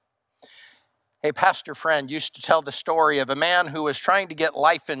A pastor friend used to tell the story of a man who was trying to get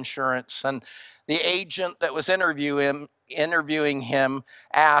life insurance, and the agent that was interviewing him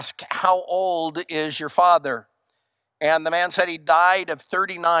asked, "How old is your father?" And the man said he died of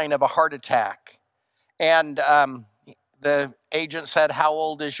 39 of a heart attack. And the agent said, "How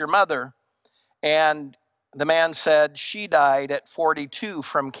old is your mother?" And the man said, "She died at 42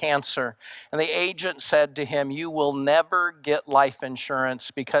 from cancer." And the agent said to him, "You will never get life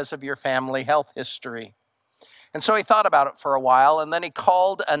insurance because of your family health history." And so he thought about it for a while, and then he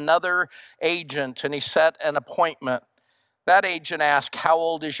called another agent and he set an appointment. That agent asked, "How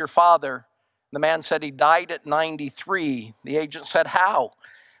old is your father?" The man said he died at 93. The agent said, "How?"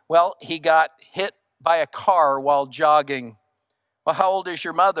 "Well, he got hit by a car while jogging." "Well, how old is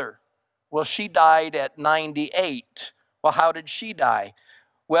your mother?" "Well, she died at 98. "Well, how did she die?"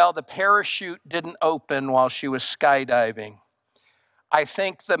 "Well, the parachute didn't open while she was skydiving." I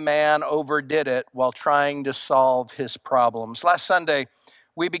think the man overdid it while trying to solve his problems. Last Sunday,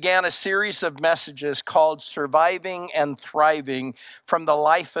 we began a series of messages called Surviving and Thriving from the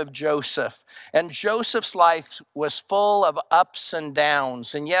life of Joseph. And Joseph's life was full of ups and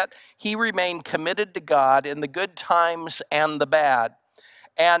downs, and yet he remained committed to God in the good times and the bad.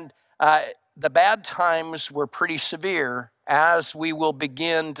 And the bad times were pretty severe, as we will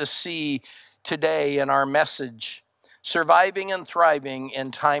begin to see today in our message. Surviving and thriving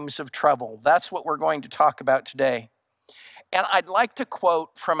in times of trouble. That's what we're going to talk about today. And I'd like to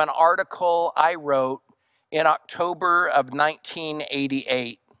quote from an article I wrote in October of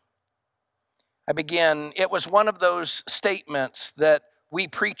 1988. I begin, "It was one of those statements that we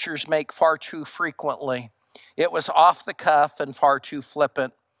preachers make far too frequently. It was off the cuff and far too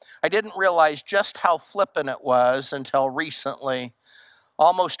flippant. I didn't realize just how flippant it was until recently.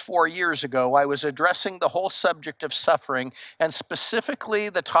 Almost 4 years ago, I was addressing the whole subject of suffering, and specifically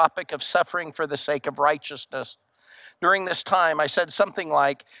the topic of suffering for the sake of righteousness. During this time, I said something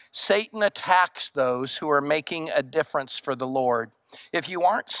like, Satan attacks those who are making a difference for the Lord. If you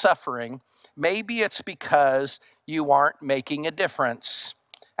aren't suffering, maybe it's because you aren't making a difference."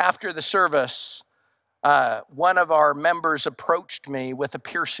 After the service, one of our members approached me with a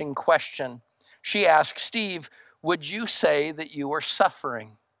piercing question. She asked, "Steve, would you say that you are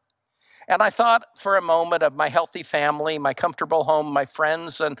suffering?" And I thought for a moment of my healthy family, my comfortable home, my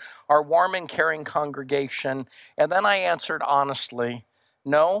friends, and our warm and caring congregation. And then I answered honestly,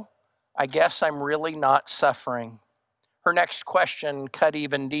 "No, I guess I'm really not suffering." Her next question cut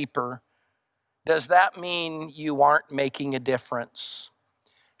even deeper. "Does that mean you aren't making a difference?"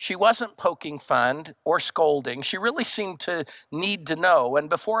 She wasn't poking fun or scolding. She really seemed to need to know. And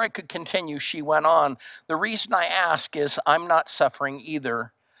before I could continue, she went on, "The reason I ask is I'm not suffering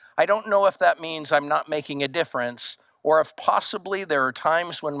either. I don't know if that means I'm not making a difference, or if possibly there are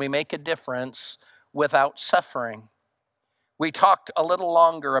times when we make a difference without suffering." We talked a little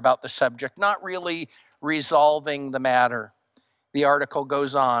longer about the subject, not really resolving the matter. The article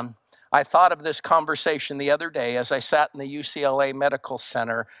goes on. "I thought of this conversation the other day as I sat in the UCLA Medical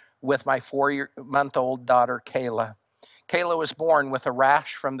Center with my 4-month-old daughter, Kayla. Kayla was born with a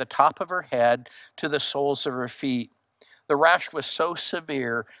rash from the top of her head to the soles of her feet. The rash was so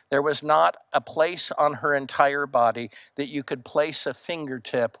severe, there was not a place on her entire body that you could place a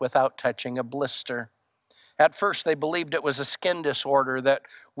fingertip without touching a blister. At first, they believed it was a skin disorder that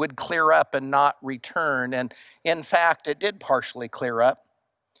would clear up and not return, and in fact, it did partially clear up.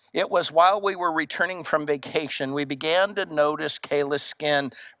 It was while we were returning from vacation, we began to notice Kayla's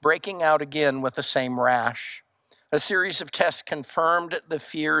skin breaking out again with the same rash. A series of tests confirmed the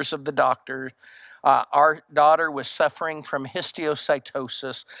fears of the doctor. Our daughter was suffering from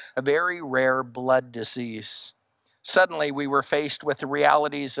histiocytosis, a very rare blood disease. Suddenly, we were faced with the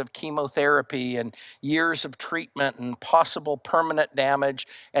realities of chemotherapy and years of treatment and possible permanent damage,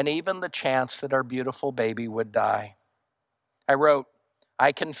 and even the chance that our beautiful baby would die." I wrote,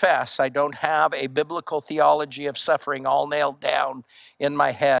 "I confess I don't have a biblical theology of suffering all nailed down in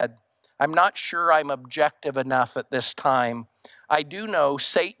my head. I'm not sure I'm objective enough at this time. I do know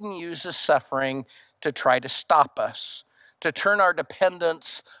Satan uses suffering to try to stop us, to turn our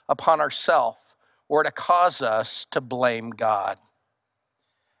dependence upon ourselves, or to cause us to blame God."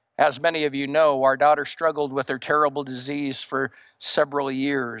 As many of you know, our daughter struggled with her terrible disease for several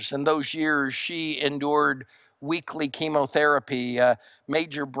years. In those years, she endured weekly chemotherapy,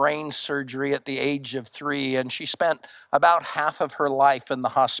 major brain surgery at the age of 3, and she spent about half of her life in the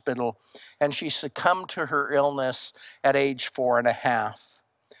hospital, and she succumbed to her illness at age 4.5.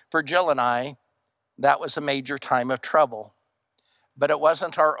 For Jill and I, that was a major time of trouble. But it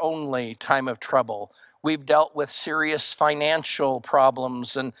wasn't our only time of trouble. We've dealt with serious financial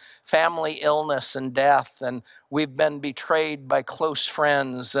problems and family illness and death, and we've been betrayed by close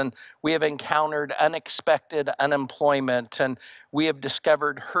friends, and we have encountered unexpected unemployment, and we have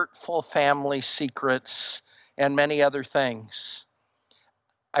discovered hurtful family secrets and many other things.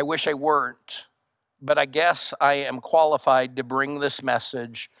 I wish I weren't, but I guess I am qualified to bring this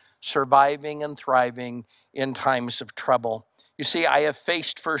message, surviving and thriving in times of trouble. You see, I have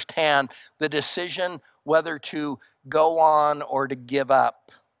faced firsthand the decision whether to go on or to give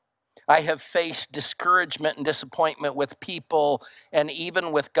up. I have faced discouragement and disappointment with people and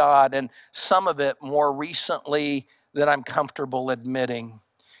even with God, and some of it more recently than I'm comfortable admitting.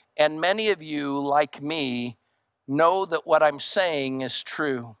 And many of you, like me, know that what I'm saying is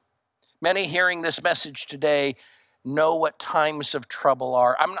true. Many hearing this message today know what times of trouble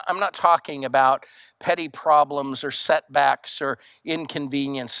are. I'm not talking about petty problems or setbacks or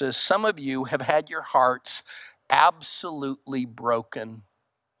inconveniences. Some of you have had your hearts absolutely broken.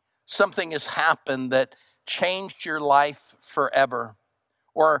 Something has happened that changed your life forever,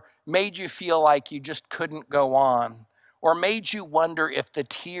 or made you feel like you just couldn't go on, or made you wonder if the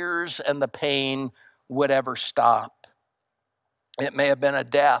tears and the pain would ever stop. It may have been a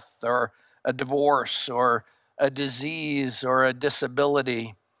death or a divorce or a disease or a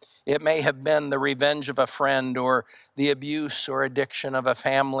disability. It may have been the revenge of a friend or the abuse or addiction of a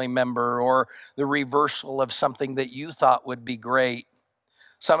family member or the reversal of something that you thought would be great.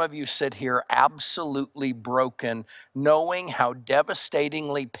 Some of you sit here absolutely broken, knowing how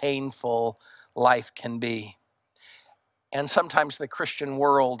devastatingly painful life can be. And sometimes the Christian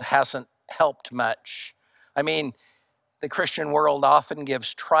world hasn't helped much. I mean, the Christian world often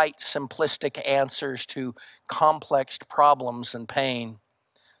gives trite, simplistic answers to complex problems and pain.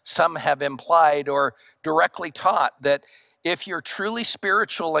 Some have implied or directly taught that if you're truly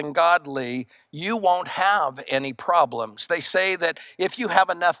spiritual and godly, you won't have any problems. They say that if you have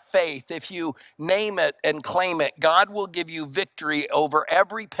enough faith, if you name it and claim it, God will give you victory over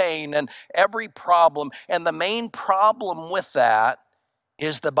every pain and every problem. And the main problem with that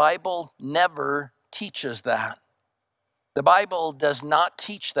is the Bible never teaches that. The Bible does not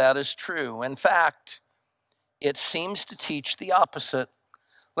teach that as true. In fact, it seems to teach the opposite.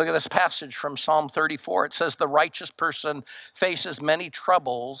 Look at this passage from Psalm 34. It says, "The righteous person faces many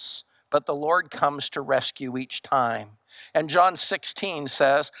troubles, but the Lord comes to rescue each time." And John 16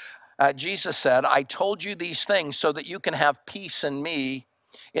 says, Jesus said, "I told you these things so that you can have peace in me.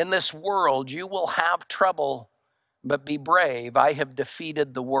 In this world you will have trouble, but be brave. I have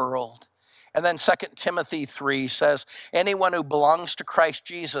defeated the world." And then 2 Timothy 3 says, "Anyone who belongs to Christ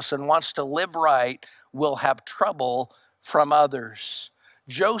Jesus and wants to live right will have trouble from others."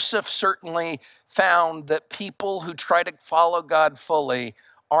 Joseph certainly found that people who try to follow God fully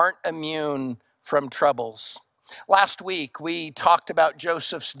aren't immune from troubles. Last week, we talked about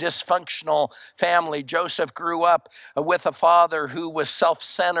Joseph's dysfunctional family. Joseph grew up with a father who was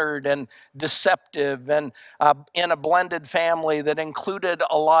self-centered and deceptive, and in a blended family that included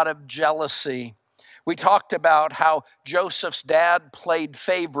a lot of jealousy. We talked about how Joseph's dad played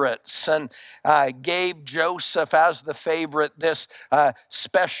favorites and gave Joseph, as the favorite, this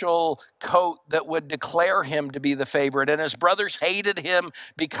special coat that would declare him to be the favorite. And his brothers hated him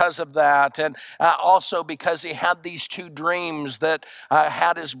because of that. And also because he had these two dreams that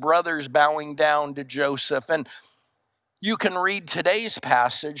had his brothers bowing down to Joseph. And you can read today's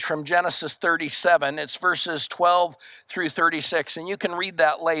passage from Genesis 37. It's verses 12 through 36, and you can read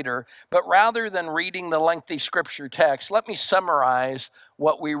that later. But rather than reading the lengthy scripture text, let me summarize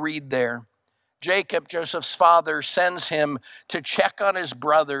what we read there. Jacob, Joseph's father, sends him to check on his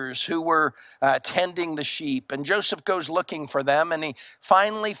brothers who were tending the sheep. And Joseph goes looking for them, and he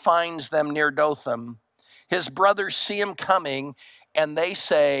finally finds them near Dothan. His brothers see him coming, and they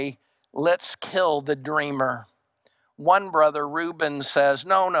say, "Let's kill the dreamer." One brother, Reuben, says,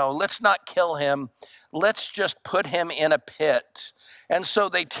 no, let's not kill him. Let's just put him in a pit. And so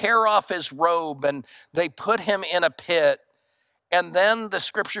they tear off his robe and they put him in a pit. And then the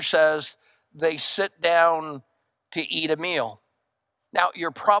scripture says they sit down to eat a meal. Now,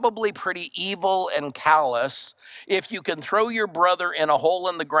 you're probably pretty evil and callous if you can throw your brother in a hole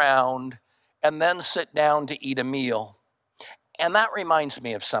in the ground and then sit down to eat a meal. And that reminds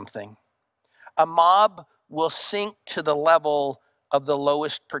me of something. A mob will sink to the level of the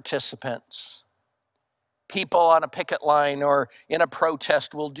lowest participants. People on a picket line or in a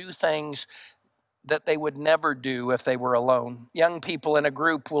protest will do things that they would never do if they were alone. Young people in a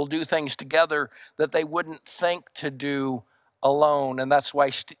group will do things together that they wouldn't think to do alone. And that's why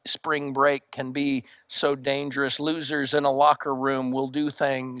spring break can be so dangerous. Losers in a locker room will do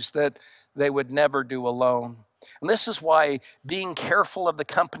things that they would never do alone. And this is why being careful of the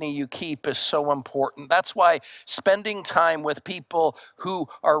company you keep is so important. That's why spending time with people who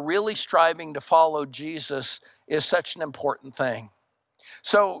are really striving to follow Jesus is such an important thing.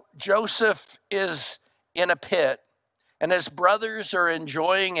 So Joseph is in a pit, and his brothers are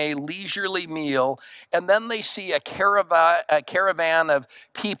enjoying a leisurely meal, and then they see a caravan of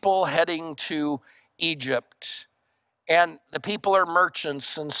people heading to Egypt. And the people are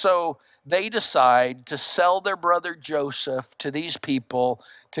merchants, and so they decide to sell their brother Joseph to these people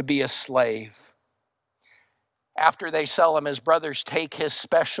to be a slave. After they sell him, his brothers take his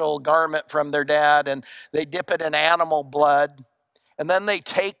special garment from their dad and they dip it in animal blood. And then they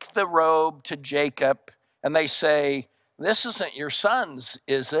take the robe to Jacob and they say, "This isn't your son's,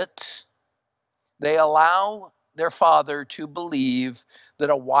 is it?" They allow their father to believe that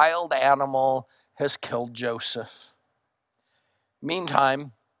a wild animal has killed Joseph.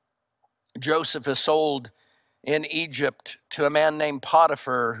 Meantime, Joseph is sold in Egypt to a man named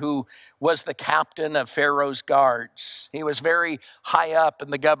Potiphar, who was the captain of Pharaoh's guards. He was very high up in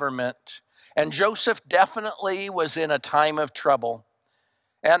the government. And Joseph definitely was in a time of trouble.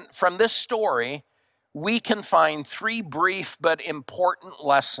 And from this story, we can find three brief but important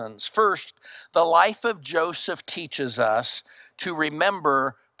lessons. First, the life of Joseph teaches us to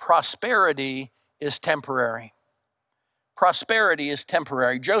remember prosperity is temporary. Prosperity is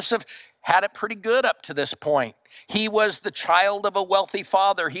temporary. Joseph had it pretty good up to this point. He was the child of a wealthy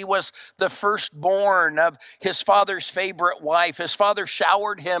father. He was the firstborn of his father's favorite wife. His father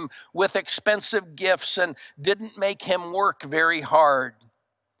showered him with expensive gifts and didn't make him work very hard.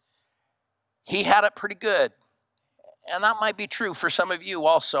 He had it pretty good. And that might be true for some of you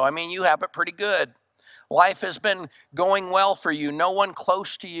also. I mean, you have it pretty good. Life has been going well for you. No one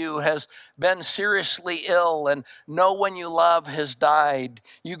close to you has been seriously ill, and no one you love has died.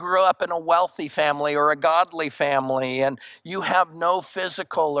 You grew up in a wealthy family or a godly family, and you have no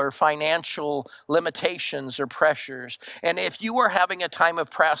physical or financial limitations or pressures. And if you are having a time of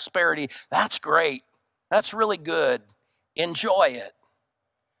prosperity, that's great. That's really good. Enjoy it.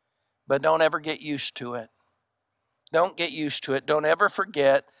 But don't ever get used to it. Don't get used to it. Don't ever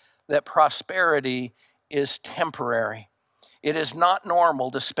forget that prosperity is temporary. It is not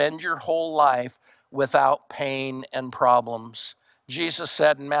normal to spend your whole life without pain and problems. Jesus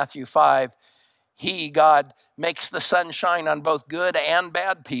said in Matthew 5, God, makes the sun shine on both good and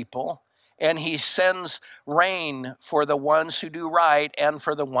bad people, and he sends rain for the ones who do right and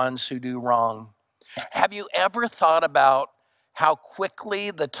for the ones who do wrong. Have you ever thought about how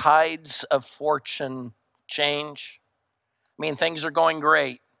quickly the tides of fortune change? I mean, things are going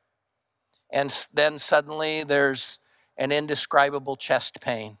great. And then suddenly there's an indescribable chest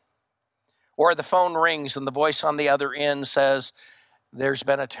pain. Or the phone rings and the voice on the other end says, "There's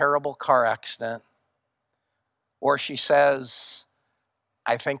been a terrible car accident." Or she says,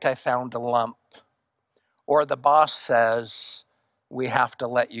 "I think I found a lump." Or the boss says, "We have to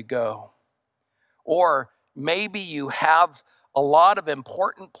let you go." Or maybe you have a lot of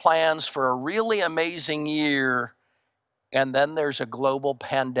important plans for a really amazing year, and then there's a global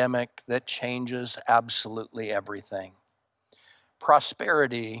pandemic that changes absolutely everything.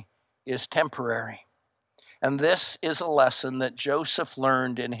 Prosperity is temporary. And this is a lesson that Joseph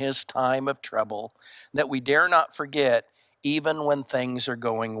learned in his time of trouble that we dare not forget even when things are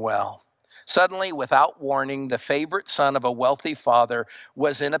going well. Suddenly, without warning, the favorite son of a wealthy father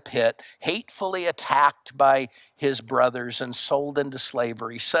was in a pit, hatefully attacked by his brothers and sold into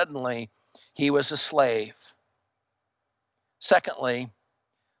slavery. Suddenly, he was a slave. Secondly,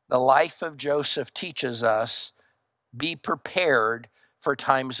 the life of Joseph teaches us, be prepared for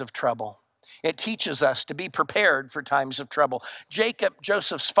times of trouble. It teaches us to be prepared for times of trouble. Jacob,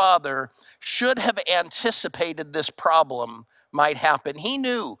 Joseph's father, should have anticipated this problem might happen. He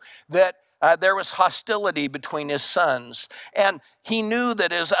knew that there was hostility between his sons, and he knew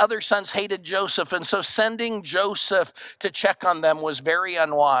that his other sons hated Joseph, and so sending Joseph to check on them was very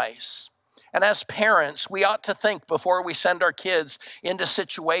unwise. And as parents, we ought to think before we send our kids into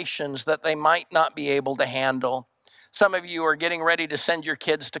situations that they might not be able to handle. Some of you are getting ready to send your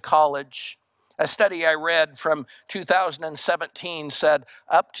kids to college. A study I read from 2017 said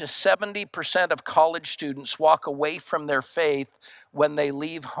up to 70% of college students walk away from their faith when they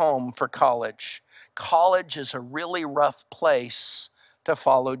leave home for college. College is a really rough place to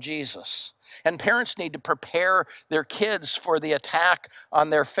follow Jesus. And parents need to prepare their kids for the attack on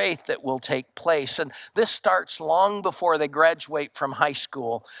their faith that will take place. And this starts long before they graduate from high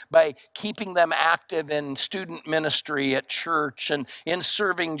school by keeping them active in student ministry at church and in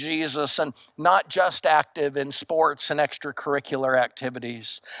serving Jesus, and not just active in sports and extracurricular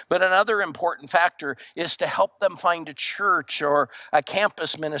activities. But another important factor is to help them find a church or a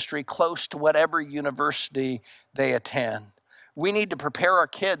campus ministry close to whatever university they attend. We need to prepare our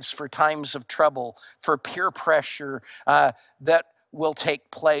kids for times of trouble, for peer pressure that will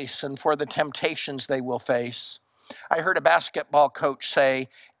take place, and for the temptations they will face. I heard a basketball coach say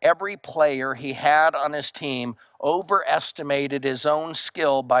every player he had on his team overestimated his own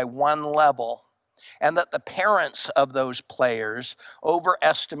skill by one level, and that the parents of those players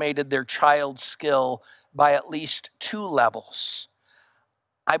overestimated their child's skill by at least 2 levels.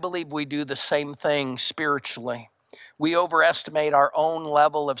 I believe we do the same thing spiritually. We overestimate our own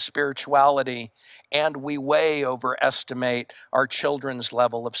level of spirituality, and we way overestimate our children's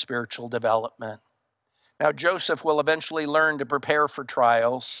level of spiritual development. Now, Joseph will eventually learn to prepare for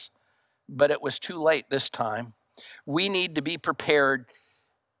trials, but it was too late this time. We need to be prepared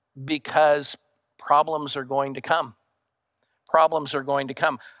because problems are going to come. Problems are going to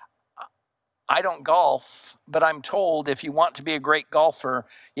come. I don't golf, but I'm told if you want to be a great golfer,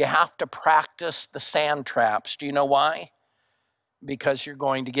 you have to practice the sand traps. Do you know why? Because you're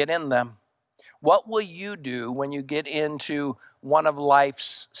going to get in them. What will you do when you get into one of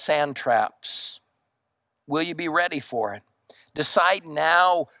life's sand traps? Will you be ready for it? Decide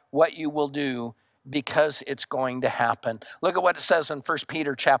now what you will do, because it's going to happen. Look at what it says in 1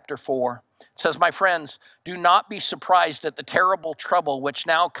 Peter chapter 4. It says, "My friends, do not be surprised at the terrible trouble which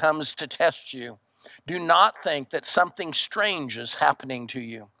now comes to test you. Do not think that something strange is happening to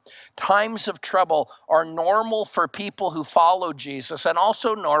you. Times of trouble are normal for people who follow Jesus, and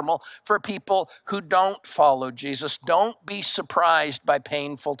also normal for people who don't follow Jesus. Don't be surprised by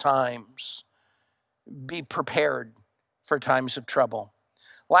painful times. Be prepared for times of trouble."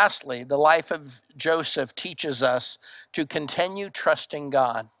 Lastly, the life of Joseph teaches us to continue trusting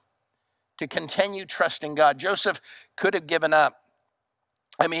God. To continue trusting God. Joseph could have given up.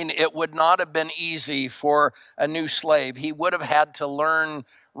 I mean, it would not have been easy for a new slave. He would have had to learn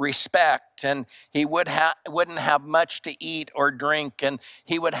respect, and he wouldn't have much to eat or drink, and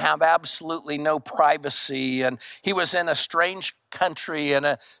he would have absolutely no privacy, and he was in a strange country and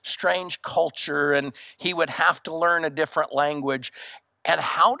a strange culture, and he would have to learn a different language. And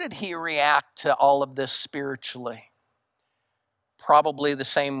how did he react to all of this spiritually? Probably the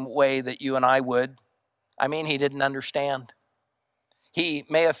same way that you and I would. I mean, he didn't understand. He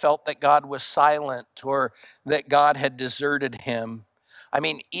may have felt that God was silent, or that God had deserted him. I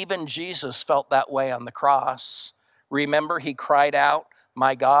mean, even Jesus felt that way on the cross. Remember, he cried out,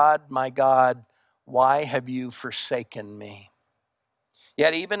 my God, why have you forsaken me?"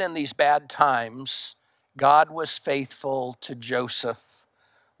 Yet even in these bad times, God was faithful to Joseph.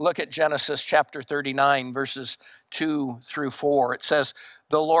 Look at Genesis chapter 39, verses 2 through 4. It says,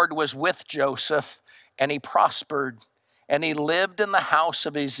 "The Lord was with Joseph, and he prospered, and he lived in the house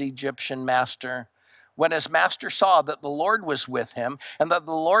of his Egyptian master. When his master saw that the Lord was with him, and that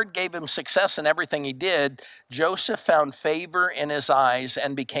the Lord gave him success in everything he did, Joseph found favor in his eyes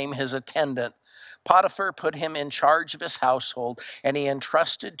and became his attendant. Potiphar put him in charge of his household, and he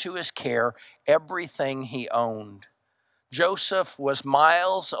entrusted to his care everything he owned." Joseph was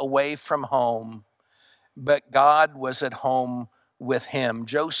miles away from home, but God was at home with him.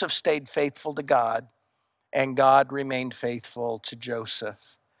 Joseph stayed faithful to God, and God remained faithful to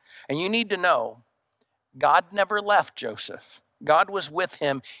Joseph. And you need to know, God never left Joseph. God was with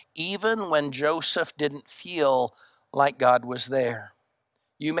him even when Joseph didn't feel like God was there.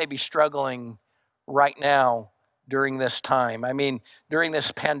 You may be struggling right now during this time. I mean, during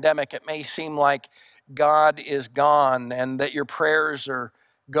this pandemic, it may seem like God is gone and that your prayers are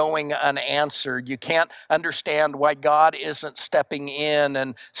going unanswered. You can't understand why God isn't stepping in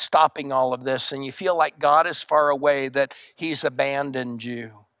and stopping all of this. And you feel like God is far away, that he's abandoned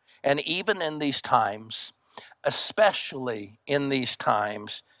you. And even in these times, especially in these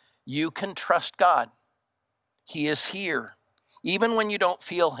times, you can trust God. He is here. Even when you don't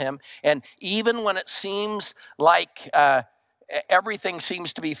feel him, and even when it seems like everything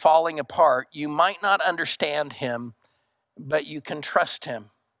seems to be falling apart, you might not understand him, but you can trust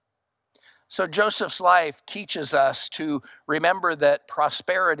him. So Joseph's life teaches us to remember that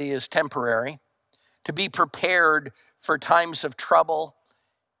prosperity is temporary, to be prepared for times of trouble,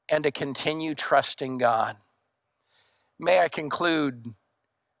 and to continue trusting God. May I conclude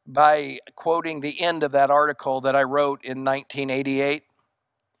by quoting the end of that article that I wrote in 1988.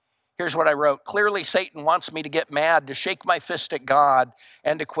 Here's what I wrote. Clearly, Satan wants me to get mad, to shake my fist at God,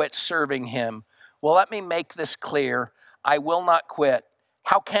 and to quit serving him. Well, let me make this clear. I will not quit.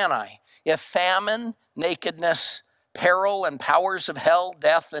 How can I? If famine, nakedness, peril, and powers of hell,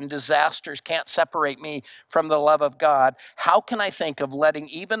 death, and disasters can't separate me from the love of God, how can I think of letting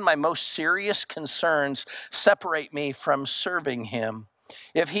even my most serious concerns separate me from serving him?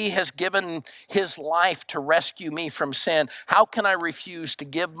 If he has given his life to rescue me from sin, how can I refuse to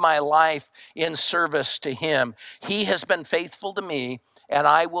give my life in service to him? He has been faithful to me, and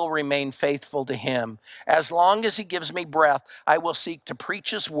I will remain faithful to him. As long as he gives me breath, I will seek to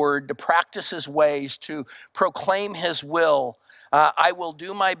preach his word, to practice his ways, to proclaim his will. I will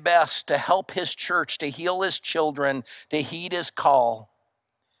do my best to help his church, to heal his children, to heed his call.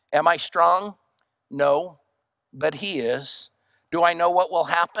 Am I strong? No, but he is. Do I know what will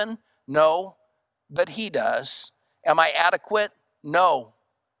happen? No, but he does. Am I adequate? No,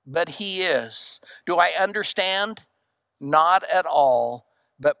 but he is. Do I understand? Not at all,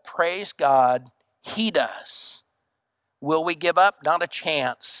 but praise God, he does. Will we give up? Not a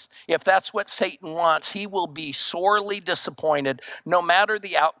chance. If that's what Satan wants, he will be sorely disappointed. No matter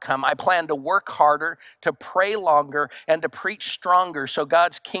the outcome, I plan to work harder, to pray longer, and to preach stronger so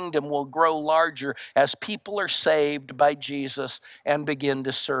God's kingdom will grow larger as people are saved by Jesus and begin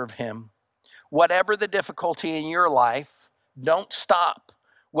to serve him. Whatever the difficulty in your life, don't stop.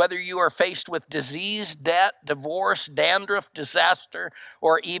 Whether you are faced with disease, debt, divorce, dandruff, disaster,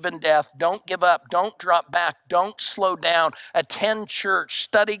 or even death, don't give up. Don't drop back. Don't slow down. Attend church.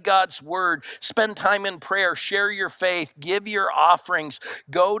 Study God's word. Spend time in prayer. Share your faith. Give your offerings.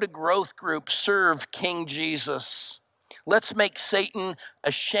 Go to growth groups. Serve King Jesus. Let's make Satan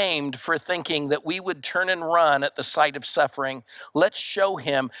ashamed for thinking that we would turn and run at the sight of suffering. Let's show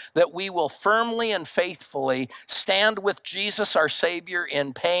him that we will firmly and faithfully stand with Jesus, our Savior,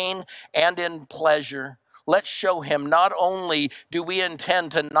 in pain and in pleasure. Let's show him not only do we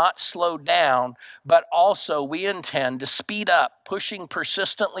intend to not slow down, but also we intend to speed up, pushing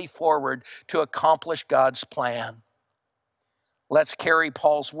persistently forward to accomplish God's plan. Let's carry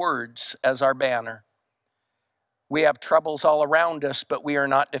Paul's words as our banner. We have troubles all around us, but we are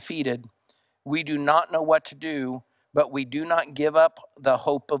not defeated. We do not know what to do, but we do not give up the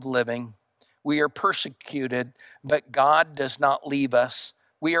hope of living. We are persecuted, but God does not leave us.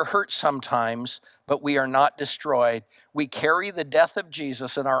 We are hurt sometimes, but we are not destroyed. We carry the death of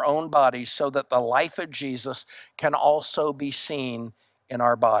Jesus in our own bodies so that the life of Jesus can also be seen in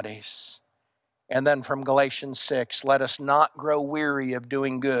our bodies. And then from Galatians 6, let us not grow weary of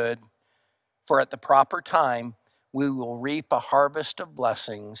doing good, for at the proper time, we will reap a harvest of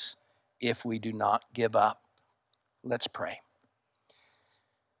blessings if we do not give up. Let's pray.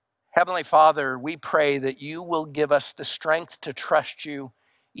 Heavenly Father, we pray that you will give us the strength to trust you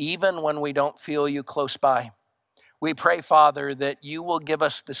even when we don't feel you close by. We pray, Father, that you will give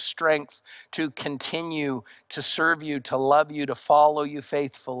us the strength to continue to serve you, to love you, to follow you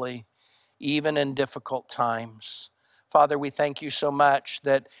faithfully, even in difficult times. Father, we thank you so much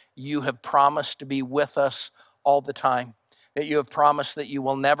that you have promised to be with us all the time, that you have promised that you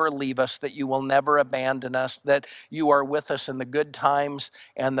will never leave us, that you will never abandon us, that you are with us in the good times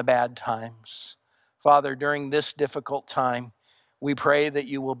and the bad times. Father, during this difficult time, we pray that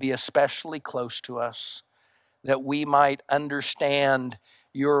you will be especially close to us, that we might understand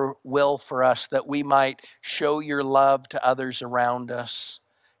your will for us, that we might show your love to others around us.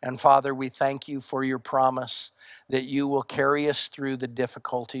 And Father, we thank you for your promise that you will carry us through the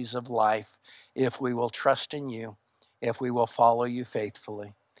difficulties of life if we will trust in you, if we will follow you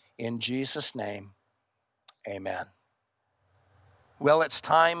faithfully. In Jesus' name, amen. Well, it's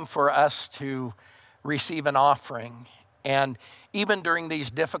time for us to receive an offering. And even during these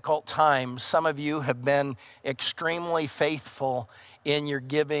difficult times, some of you have been extremely faithful in your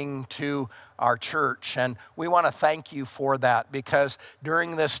giving to our church. And we want to thank you for that, because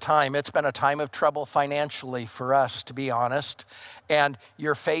during this time, it's been a time of trouble financially for us, to be honest. And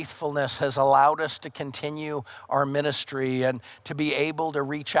your faithfulness has allowed us to continue our ministry and to be able to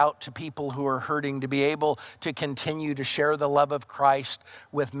reach out to people who are hurting, to be able to continue to share the love of Christ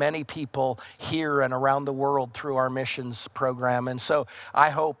with many people here and around the world through our missions program. And so I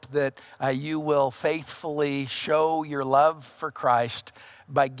hope that you will faithfully show your love for Christ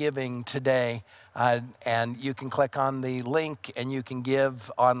by giving today. And you can click on the link and you can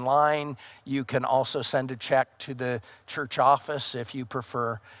give online. You can also send a check to the church office if you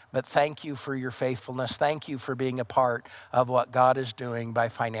prefer. But thank you for your faithfulness. Thank you for being a part of what God is doing by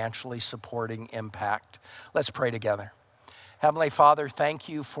financially supporting Impact. Let's pray together. Heavenly Father, thank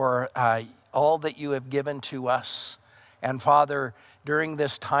you for all that you have given to us. And Father, during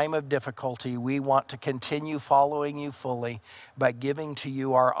this time of difficulty, we want to continue following you fully by giving to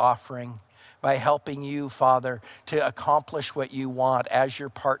you our offering, by helping you, Father, to accomplish what you want as your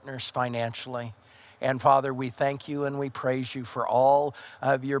partners financially. And Father, we thank you and we praise you for all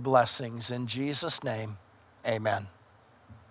of your blessings. In Jesus' name, amen.